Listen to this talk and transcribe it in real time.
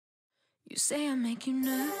You say I make you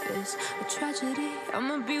nervous, a tragedy,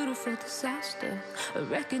 I'm a beautiful disaster, a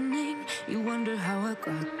reckoning, you wonder how I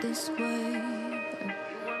got this way.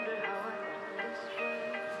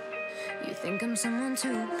 You think I'm someone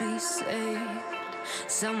to be saved,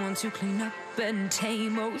 someone to clean up and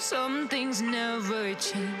tame. Oh, some things never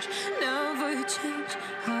change, never change.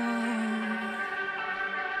 Oh.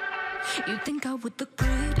 You think I would look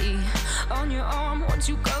pretty on your arm once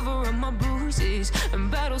you cover up my bruises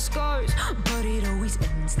and battle scars, but it always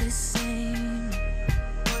ends the same.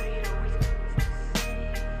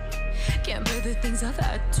 Can't bear the things I've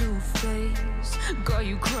had to face, got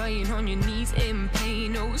you crying on your knees in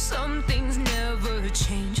pain. Oh, some things never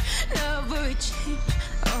change, never change.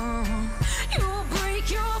 Oh, you break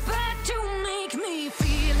your back to make me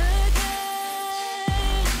feel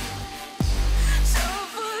again,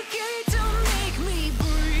 suffocate to make me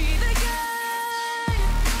breathe again,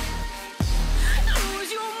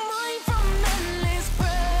 lose your mind from endless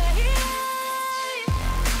pain.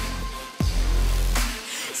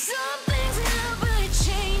 Some things never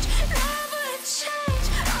change, never change.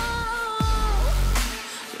 Oh,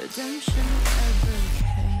 redemption never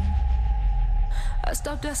came. I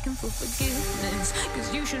stopped asking for forgiveness,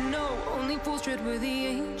 cause you should know only fools tread with the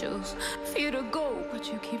angels. Fear to go, but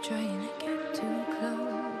you keep trying to get too close.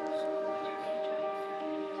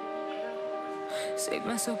 Save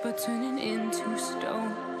myself by turning into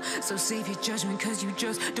stone. So save your judgment cause you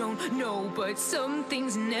just don't know. But some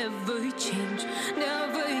things never change,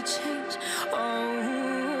 never change. Oh,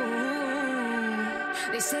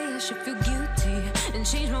 they say I should feel guilty and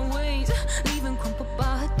change my ways, leaving crumpled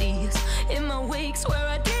bodies in my wake. Swear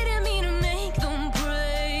I didn't mean to make them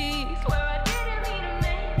break, swear I didn't mean to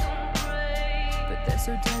make them break. But they're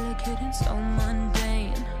so delicate and so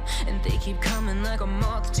mundane, and they keep coming like a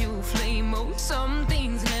moth to a flame. Oh, some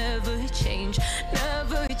things never change,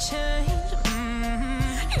 never change.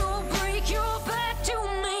 You break your back to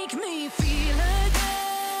make me feel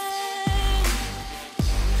again,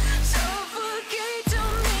 suffocate to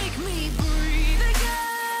make me breathe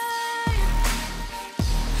again,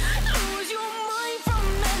 lose your mind from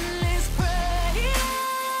endless pain.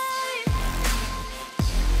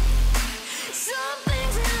 Some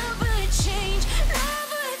things never change,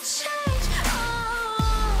 never change.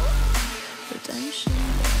 Oh, redemption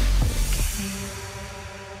never came.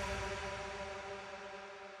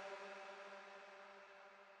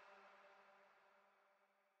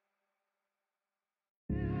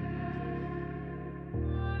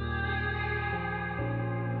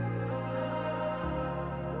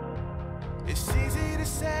 It's easy to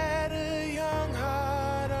set a young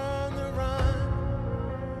heart on the run,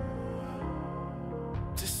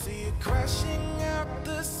 to see it crashing out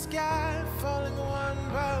the sky, falling one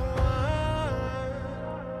by one.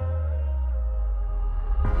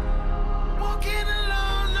 Walking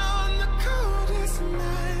alone on the coldest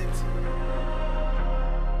night,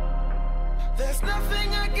 there's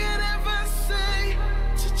nothing I can ever say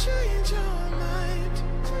to change your mind.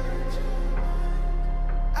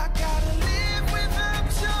 I gotta live without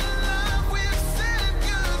your love, we've said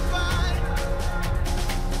goodbye.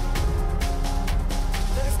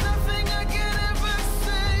 There's nothing I can ever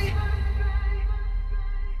say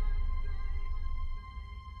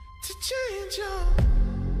to change your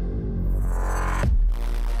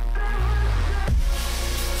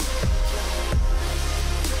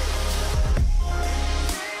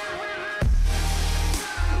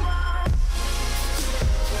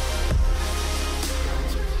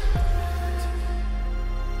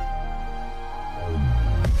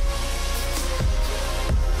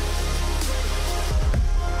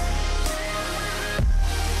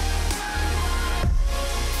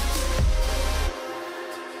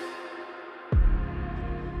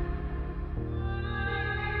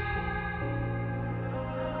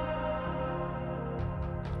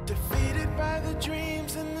defeated by the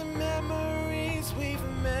dreams and the memories we've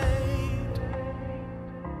made,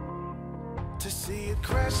 to see it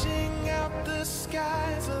crashing out the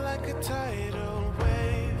skies like a tidal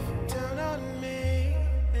wave down on me.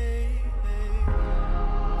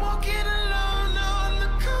 Walking alone on the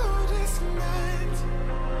coldest night,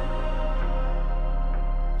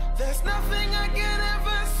 there's nothing I can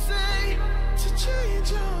ever say to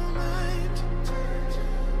change your mind.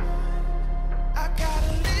 I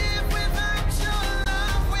gotta live without your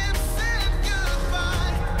love, we've said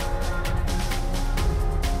goodbye.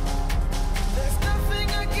 There's nothing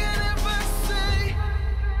I can ever say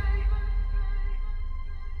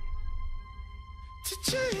to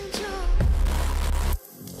change your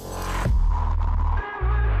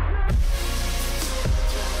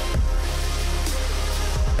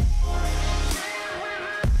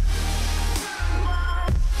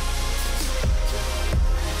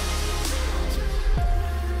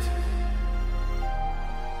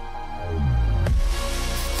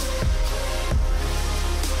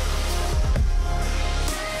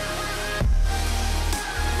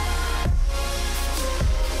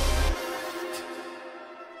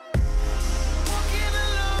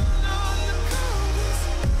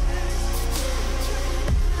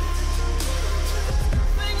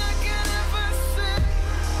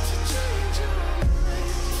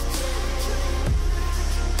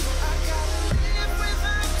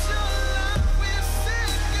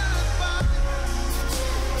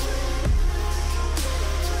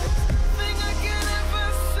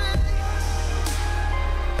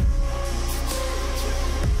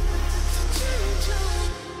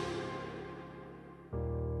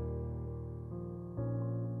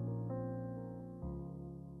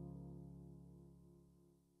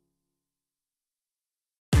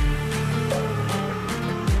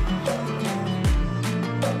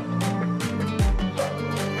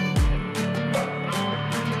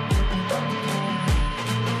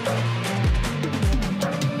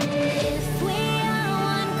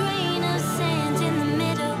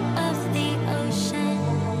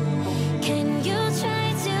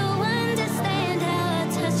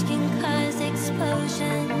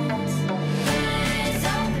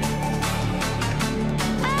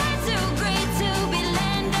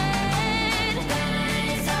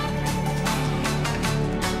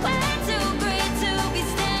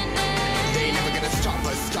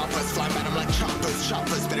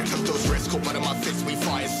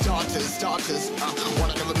the start, cause one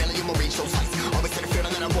out of a million will reach those heights. Always had a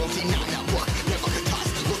feeling that I won't deny that work, never could toss.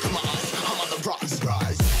 Look in my eyes, I'm on the rise.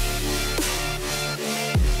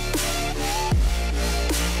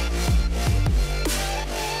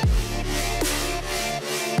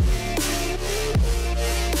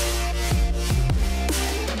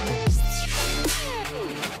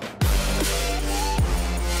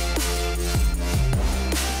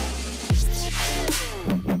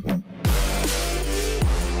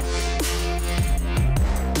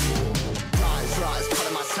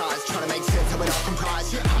 Trying to make sense of it all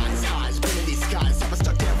comprised. Highs, been in these skies. I've been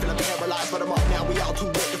stuck down, feeling paralyzed, but I'm up now. We all too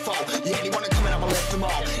late to fall. Yeah, anyone coming, I'ma lift them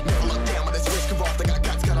all. Never look down when there's risk involved. I got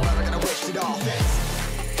guts, got a lot, I gotta wish it off.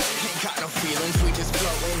 Ain't got no feelings, we just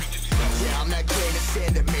floating. Yeah, I'm that grain of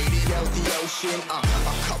sand that made it out the ocean. A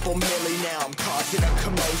couple milli now, I'm causing a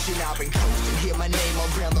commotion. I've been coasting, hear my name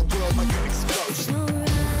around the world like an explosion.